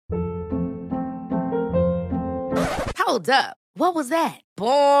Hold up. What was that?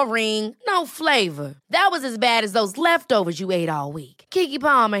 Boring. No flavor. That was as bad as those leftovers you ate all week. Keke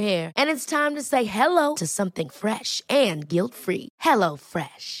Palmer here, and it's time to say hello to something fresh and guilt-free. Hello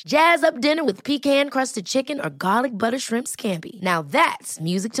Fresh. Jazz up dinner with pecan-crusted chicken or garlic butter shrimp scampi. Now that's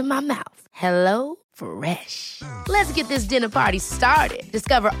music to my mouth. Hello Fresh. Let's get this dinner party started.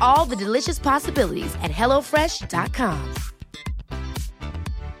 Discover all the delicious possibilities at hellofresh.com.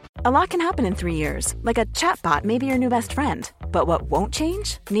 A lot can happen in 3 years, like a chatbot may be your new best friend. But what won't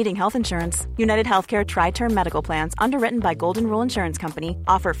change? Needing health insurance. United Healthcare Tri-Term Medical Plans, underwritten by Golden Rule Insurance Company,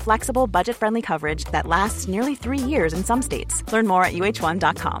 offer flexible, budget-friendly coverage that lasts nearly 3 years in some states. Learn more at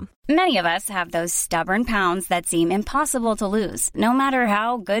uh1.com. Many of us have those stubborn pounds that seem impossible to lose, no matter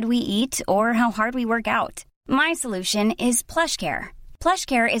how good we eat or how hard we work out. My solution is PlushCare.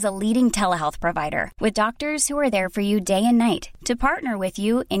 PlushCare is a leading telehealth provider with doctors who are there for you day and night to partner with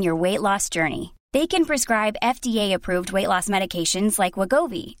you in your weight loss journey. They can prescribe FDA-approved weight loss medications like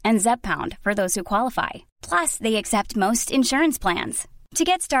Wegovy and Zepbound for those who qualify. Plus, they accept most insurance plans. To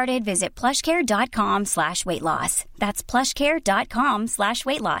get started, visit plushcare.com/weightloss. That's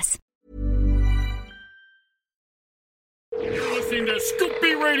plushcare.com/weightloss. You're listening to Scoop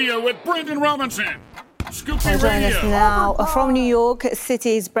B Radio with Brendan Robinson. Scoop B Join us Radio. now from New York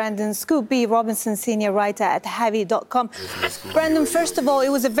City's Brendan Scoop B Robinson, senior writer at Heavy.com. Brendan, first of all, it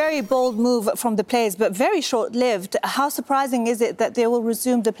was a very bold move from the players, but very short-lived. How surprising is it that they will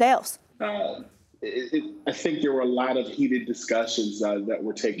resume the playoffs? I think there were a lot of heated discussions that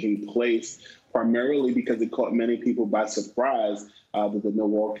were taking place, primarily because it caught many people by surprise that the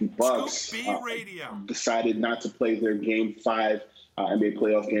Milwaukee Bucks decided not to play their Game 5 NBA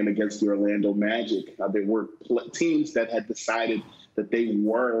playoff game against the Orlando Magic. There were teams that had decided that they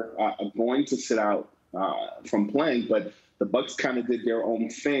were going to sit out from playing, but the Bucks kind of did their own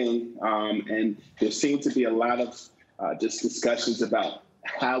thing, and there seemed to be a lot of just discussions about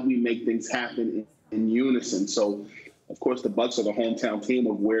how we make things happen in unison. So, of course, the Bucks are the hometown team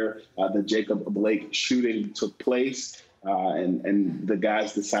of where the Jacob Blake shooting took place. And the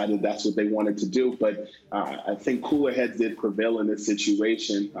guys decided that's what they wanted to do. But I think cooler heads did prevail in this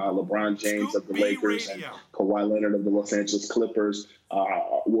situation. LeBron James of the Lakers and Kawhi Leonard of the Los Angeles Clippers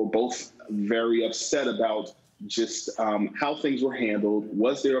were both very upset about just how things were handled.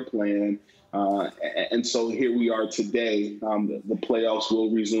 Was there a plan? And so here we are today. The playoffs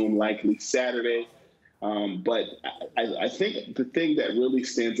will resume likely Saturday. But I think the thing that really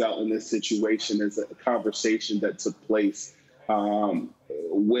stands out in this situation is a conversation that took place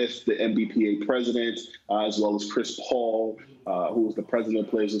with the NBPA president, as well as Chris Paul, who was the president of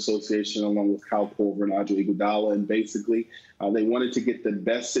the Players Association, along with Kyle Korver and Andre Iguodala. And basically, they wanted to get the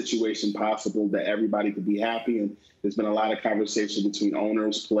best situation possible that everybody could be happy. And there's been a lot of conversation between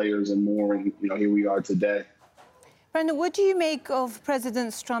owners, players, and more. And, here we are today. Brendan, what do you make of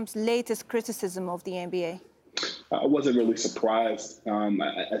President Trump's latest criticism of the NBA? I wasn't really surprised.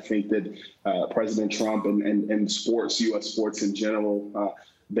 I think that President Trump and sports, U.S. sports in general,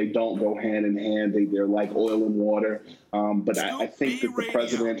 they don't go hand in hand. They're like oil and water. But I think that the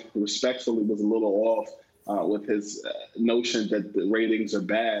president respectfully was a little off with his notion that the ratings are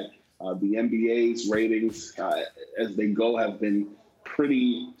bad. The NBA's ratings, as they go, have been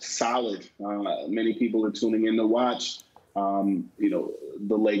pretty solid. Many people are tuning in to watch,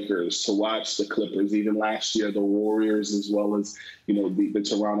 the Lakers, to watch the Clippers. Even last year, the Warriors, as well as, the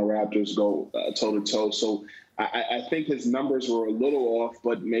Toronto Raptors go toe-to-toe. So I think his numbers were a little off,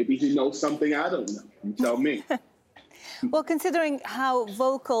 but maybe he knows something I don't know. You tell me. Well, considering how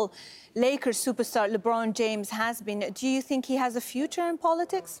vocal Lakers superstar LeBron James has been, do you think he has a future in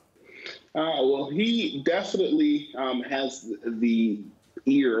politics? Well, he definitely has the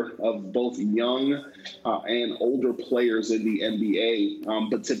ear of both young and older players in the NBA.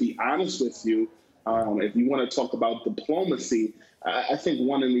 But to be honest with you, if you want to talk about diplomacy, I think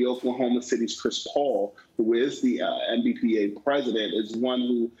one in the Oklahoma City's Chris Paul, who is the NBPA president, is one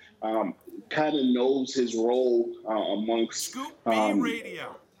who kind of knows his role amongst many.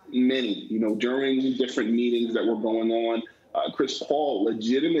 During different meetings that were going on, Chris Paul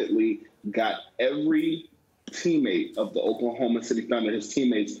legitimately got every teammate of the Oklahoma City Thunder, his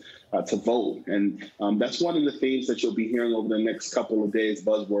teammates, to vote. And that's one of the themes that you'll be hearing over the next couple of days,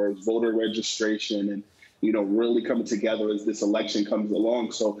 buzzwords, voter registration, and, really coming together as this election comes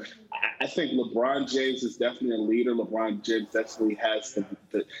along. So I think LeBron James is definitely a leader. LeBron James definitely has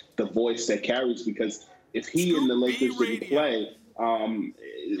the voice that carries, because if he and the Lakers didn't play,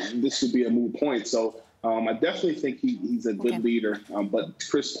 this would be a moot point. So I definitely think he's a good leader, but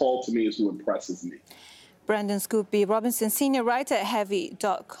Chris Paul, to me, is who impresses me. Brendan Scoop B Robinson, senior writer at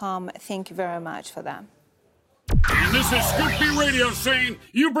Heavy.com. Thank you very much for that. And this is Scoop B Radio saying,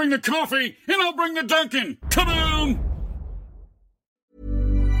 you bring the coffee and I'll bring the Dunkin'. Kaboom!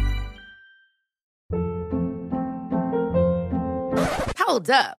 Hold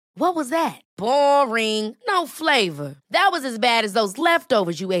up. What was that? Boring. No flavor. That was as bad as those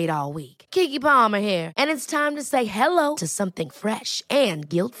leftovers you ate all week. Keke Palmer here, and it's time to say hello to something fresh and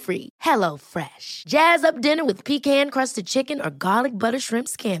guilt-free. Hello Fresh. Jazz up dinner with pecan-crusted chicken or garlic butter shrimp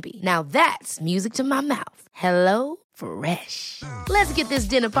scampi. Now that's music to my mouth. Hello Fresh. Let's get this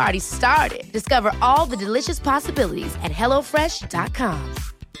dinner party started. Discover all the delicious possibilities at HelloFresh.com.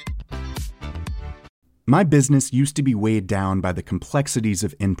 My business used to be weighed down by the complexities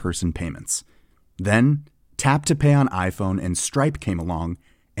of in-person payments. Then, Tap to Pay on iPhone and Stripe came along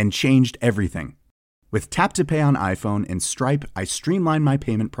and changed everything. With Tap to Pay on iPhone and Stripe, I streamlined my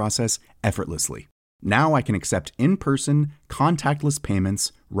payment process effortlessly. Now I can accept in-person, contactless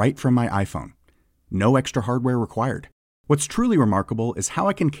payments right from my iPhone. No extra hardware required. What's truly remarkable is how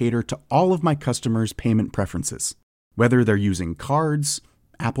I can cater to all of my customers' payment preferences. Whether they're using cards,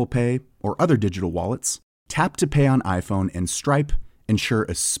 Apple Pay, or other digital wallets, Tap to Pay on iPhone and Stripe ensure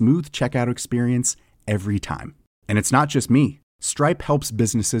a smooth checkout experience every time. And it's not just me. Stripe helps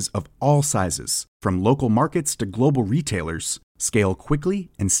businesses of all sizes, from local markets to global retailers, scale quickly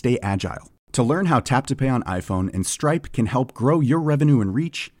and stay agile. To learn how Tap to Pay on iPhone and Stripe can help grow your revenue and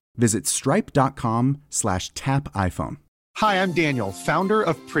reach, visit stripe.com/tapiphone. Hi, I'm Daniel, founder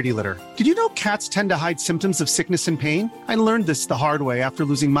of Pretty Litter. Did you know cats tend to hide symptoms of sickness and pain? I learned this the hard way after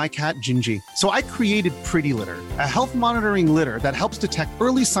losing my cat, Gingy. So I created Pretty Litter, a health monitoring litter that helps detect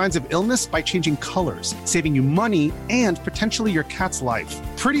early signs of illness by changing colors, saving you money and potentially your cat's life.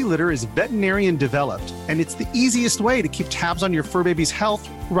 Pretty Litter is veterinarian developed, and it's the easiest way to keep tabs on your fur baby's health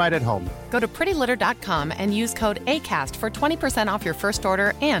right at home. Go to prettylitter.com and use code ACAST for 20% off your first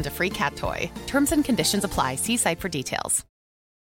order and a free cat toy. Terms and conditions apply. See site for details.